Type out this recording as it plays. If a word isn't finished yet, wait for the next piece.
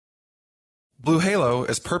Blue Halo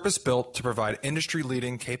is purpose-built to provide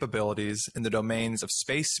industry-leading capabilities in the domains of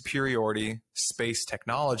space superiority, space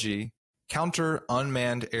technology, counter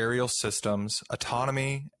unmanned aerial systems,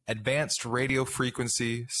 autonomy, advanced radio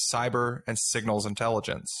frequency, cyber, and signals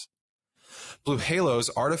intelligence. Blue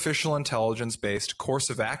Halo's artificial intelligence-based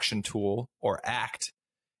course of action tool, or ACT,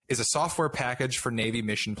 is a software package for Navy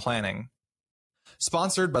mission planning.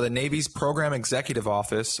 Sponsored by the Navy's Program Executive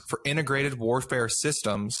Office for Integrated Warfare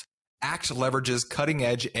Systems, ACT leverages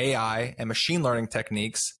cutting-edge AI and machine learning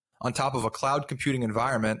techniques on top of a cloud computing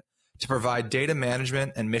environment to provide data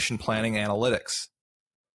management and mission planning analytics.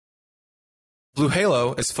 Blue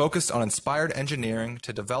Halo is focused on inspired engineering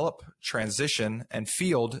to develop, transition, and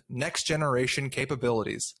field next-generation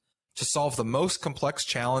capabilities to solve the most complex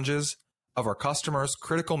challenges of our customers'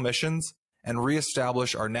 critical missions and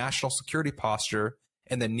reestablish our national security posture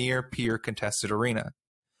in the near-peer contested arena.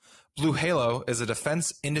 Blue Halo is a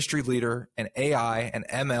defense industry leader in AI and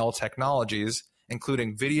ML technologies,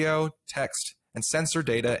 including video, text, and sensor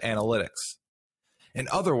data analytics. In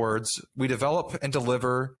other words, we develop and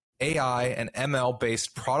deliver AI and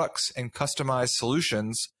ML-based products and customized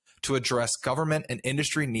solutions to address government and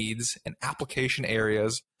industry needs in application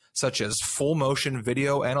areas such as full-motion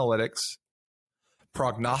video analytics,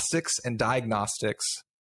 prognostics and diagnostics,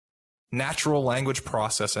 natural language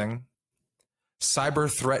processing,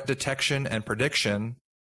 cyber threat detection and prediction,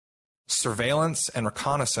 surveillance and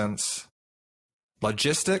reconnaissance,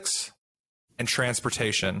 logistics, and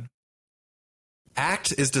transportation.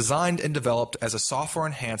 ACT is designed and developed as a software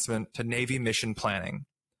enhancement to Navy mission planning.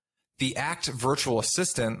 The ACT virtual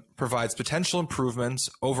assistant provides potential improvements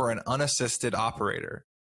over an unassisted operator.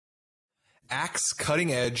 ACT's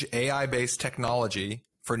cutting-edge AI-based technology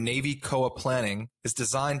for Navy COA planning is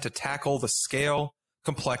designed to tackle the scale,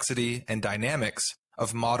 complexity, and dynamics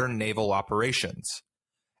of modern naval operations.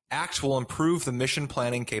 ACT will improve the mission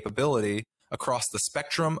planning capability across the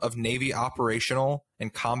spectrum of Navy operational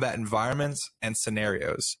and combat environments and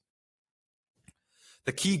scenarios.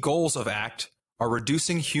 The key goals of ACT are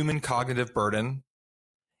reducing human cognitive burden,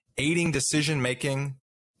 aiding decision-making,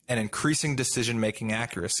 and increasing decision-making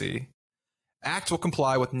accuracy. ACT will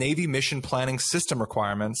comply with Navy mission planning system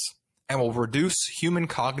requirements and will reduce human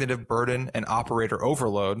cognitive burden and operator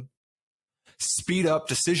overload, speed up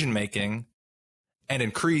decision-making, and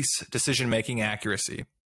increase decision-making accuracy.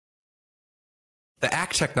 The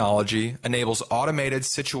ACT technology enables automated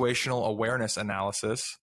situational awareness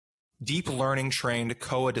analysis, deep learning-trained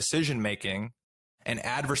COA decision-making, and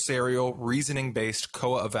adversarial reasoning-based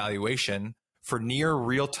COA evaluation for near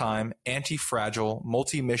real-time anti-fragile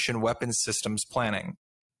multi-mission weapons systems planning.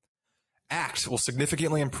 ACT will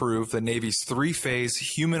significantly improve the Navy's three-phase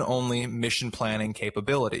human-only mission planning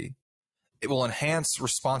capability. It will enhance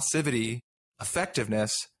responsivity,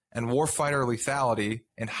 effectiveness, and warfighter lethality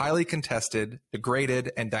in highly contested,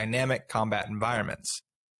 degraded, and dynamic combat environments.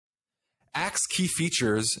 ACT's key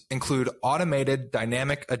features include automated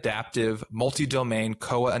dynamic adaptive multi-domain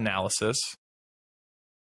COA analysis,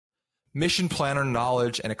 mission planner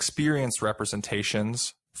knowledge and experience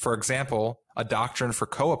representations, for example, a doctrine for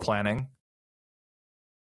COA planning,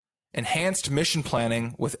 enhanced mission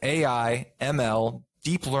planning with AI, ML,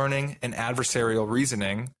 deep learning, and adversarial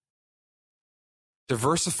reasoning,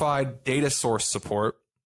 diversified data source support,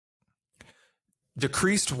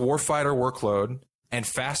 decreased warfighter workload, and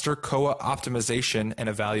faster COA optimization and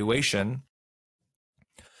evaluation,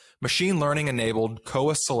 machine learning-enabled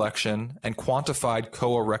COA selection and quantified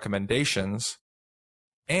COA recommendations,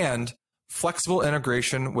 and flexible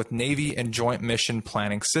integration with Navy and Joint Mission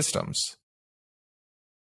Planning systems.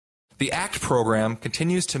 The ACT program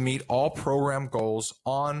continues to meet all program goals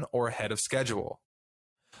on or ahead of schedule.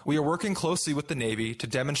 We are working closely with the Navy to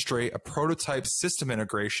demonstrate a prototype system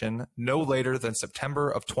integration no later than September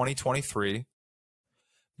of 2023.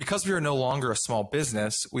 Because we are no longer a small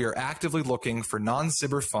business, we are actively looking for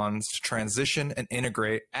non-SBIR funds to transition and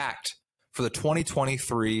integrate ACT for the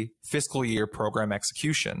 2023 fiscal year program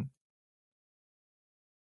execution.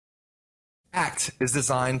 ACT is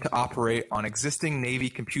designed to operate on existing Navy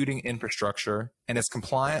computing infrastructure and is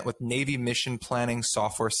compliant with Navy mission planning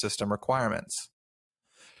software system requirements.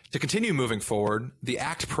 To continue moving forward, the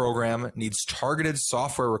ACT program needs targeted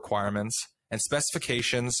software requirements and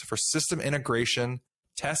specifications for system integration,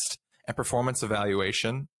 test, and performance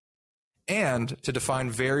evaluation, and to define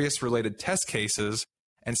various related test cases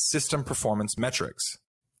and system performance metrics.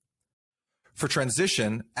 For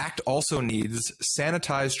transition, ACT also needs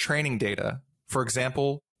sanitized training data, for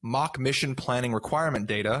example, mock mission planning requirement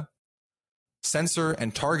data, sensor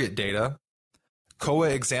and target data, COA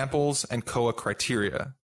examples, and COA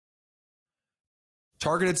criteria.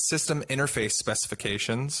 targeted system interface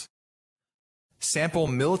specifications, sample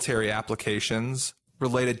military applications,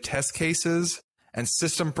 related test cases, and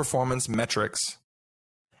system performance metrics,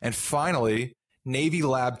 and finally, Navy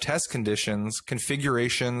lab test conditions,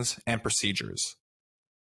 configurations, and procedures.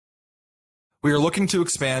 We are looking to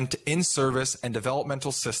expand to in-service and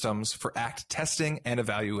developmental systems for ACT testing and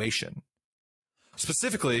evaluation.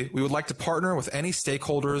 Specifically, we would like to partner with any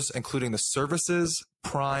stakeholders, including the services,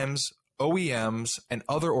 primes, OEMs, and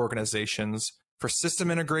other organizations for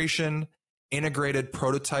system integration, integrated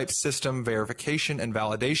prototype system verification and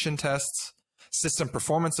validation tests, system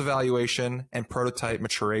performance evaluation, and prototype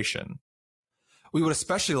maturation. We would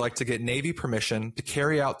especially like to get Navy permission to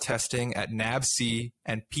carry out testing at NAVSEA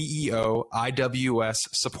and PEO IWS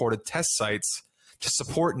supported test sites to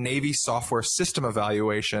support Navy software system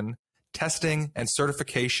evaluation, testing, and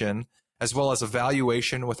certification, as well as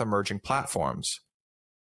evaluation with emerging platforms.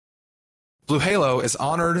 BlueHalo is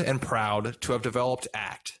honored and proud to have developed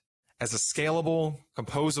ACT as a scalable,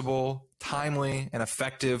 composable, timely, and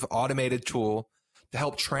effective automated tool to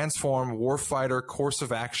help transform warfighter course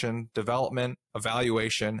of action, development,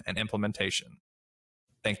 evaluation, and implementation.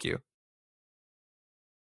 Thank you.